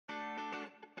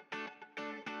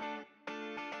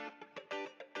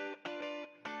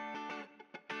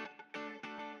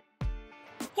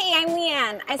Hey, I'm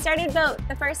Leanne. I started VAUTE,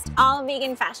 the first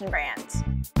all-vegan fashion brand.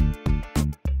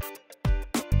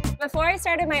 Before I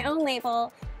started my own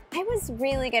label, I was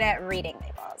really good at reading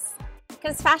labels.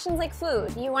 Because fashion's like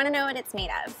food, you want to know what it's made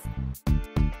of.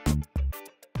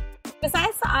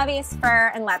 Besides the obvious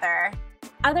fur and leather,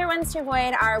 other ones to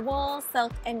avoid are wool,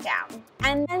 silk, and down.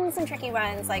 And then some tricky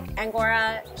ones like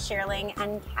Angora, shearling,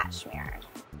 and cashmere.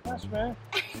 Cashmere?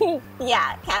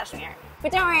 Yeah, cashmere.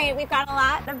 But don't worry, we've got a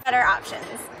lot of better options.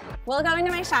 We'll go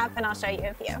into my shop and I'll show you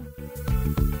a few.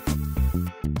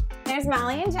 There's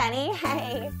Molly and Jenny.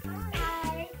 Hey.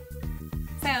 Hi.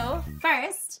 So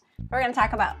first, we're going to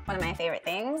talk about one of my favorite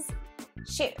things,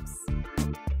 shoes.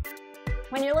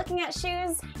 When you're looking at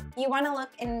shoes, you want to look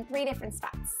in 3 different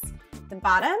spots: the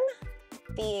bottom,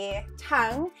 the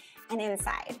tongue, and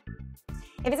inside.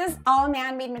 If it says all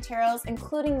man-made materials,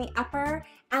 including the upper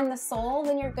and the sole,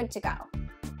 then you're good to go.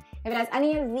 If it has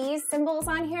any of these symbols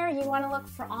on here, you want to look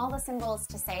for all the symbols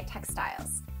to say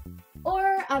textiles,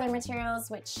 or other materials,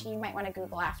 which you might want to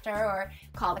Google after or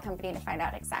call the company to find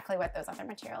out exactly what those other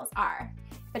materials are.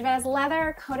 But if it has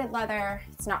leather, coated leather,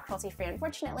 it's not cruelty-free,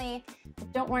 unfortunately.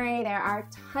 But don't worry, there are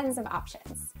tons of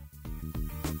options.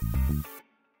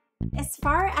 As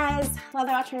far as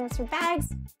leather alternatives for bags,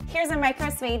 here's a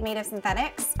micro suede made of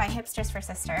synthetics by Hipsters for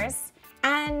Sisters,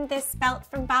 and this belt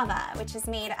from Bava, which is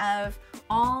made of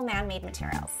all man-made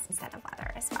materials instead of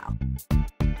leather as well.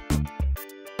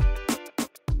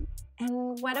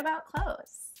 And what about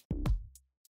clothes?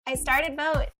 I started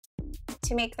VAUTE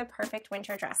to make the perfect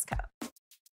winter dress coat.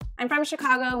 I'm from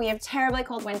Chicago, we have terribly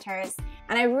cold winters,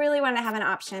 and I really wanted to have an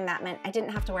option that meant I didn't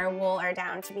have to wear wool or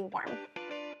down to be warm.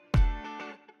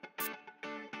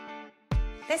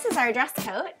 This is our dress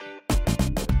coat.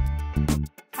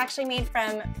 It's actually made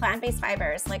from plant-based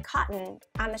fibers like cotton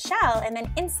on the shell and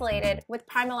then insulated with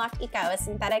PrimaLoft Eco, a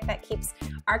synthetic that keeps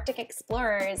Arctic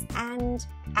explorers and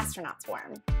astronauts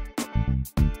warm.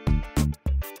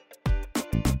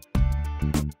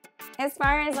 As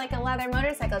far as like a leather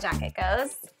motorcycle jacket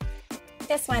goes,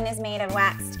 this one is made of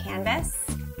waxed canvas.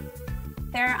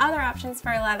 There are other options for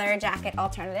leather jacket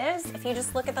alternatives. If you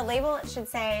just look at the label, it should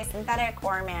say synthetic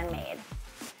or man-made.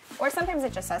 Or sometimes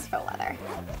it just says faux leather.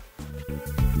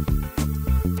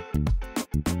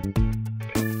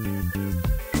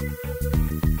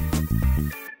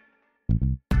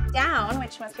 Down,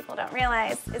 which most people don't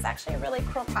realize, is actually a really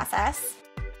cool process.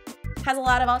 Has a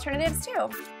lot of alternatives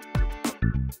too.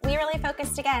 We really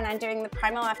focused again on doing the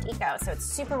PrimaLoft Eco, so it's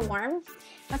super warm,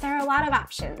 but there are a lot of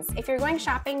options. If you're going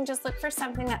shopping, just look for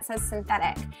something that says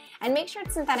synthetic, and make sure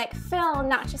it's synthetic fill,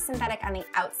 not just synthetic on the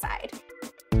outside.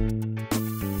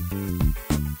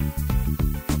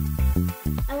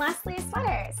 And lastly,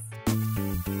 sweaters.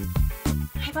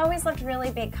 I've always loved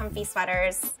really big, comfy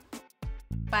sweaters,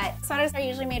 but sweaters are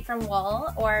usually made from wool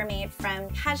or made from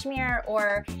cashmere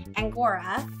or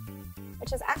Angora,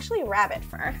 which is actually rabbit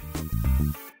fur.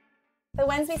 The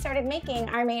ones we started making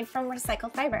are made from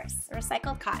recycled fibers,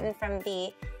 recycled cotton from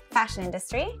the fashion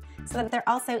industry, so that they're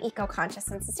also eco-conscious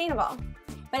and sustainable.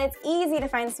 But it's easy to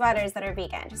find sweaters that are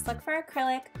vegan. Just look for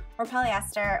acrylic or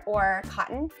polyester or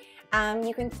cotton.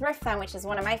 You can thrift them, which is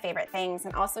one of my favorite things,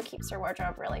 and also keeps your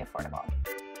wardrobe really affordable.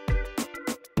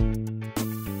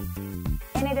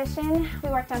 In addition, we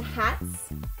worked on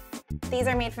hats. These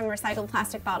are made from recycled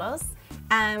plastic bottles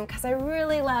because I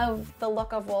really love the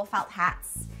look of wool felt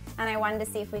hats, and I wanted to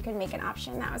see if we could make an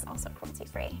option that was also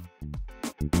cruelty-free.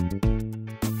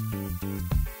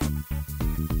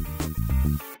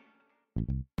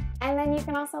 And then you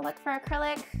can also look for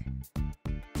acrylic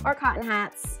or cotton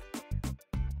hats.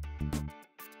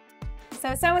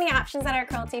 So many options that are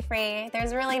cruelty-free.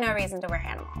 There's really no reason to wear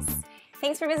animals.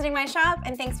 Thanks for visiting my shop,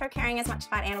 and thanks for caring as much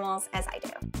about animals as I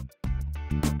do.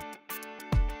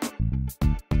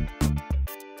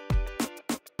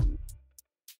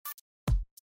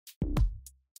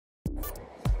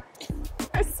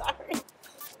 I'm sorry.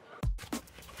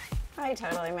 I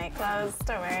totally make clothes.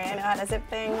 Don't worry, I know how to zip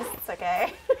things. It's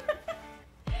okay.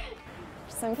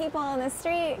 Some people on the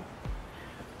street.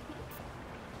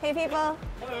 Hey people.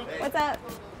 Hello. What's up?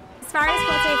 As far as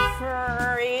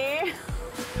cruelty-free,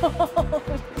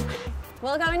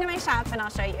 we'll go into my shop and I'll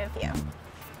show you a few.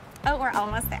 Oh, we're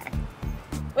almost there.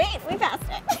 Wait, we passed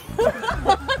it.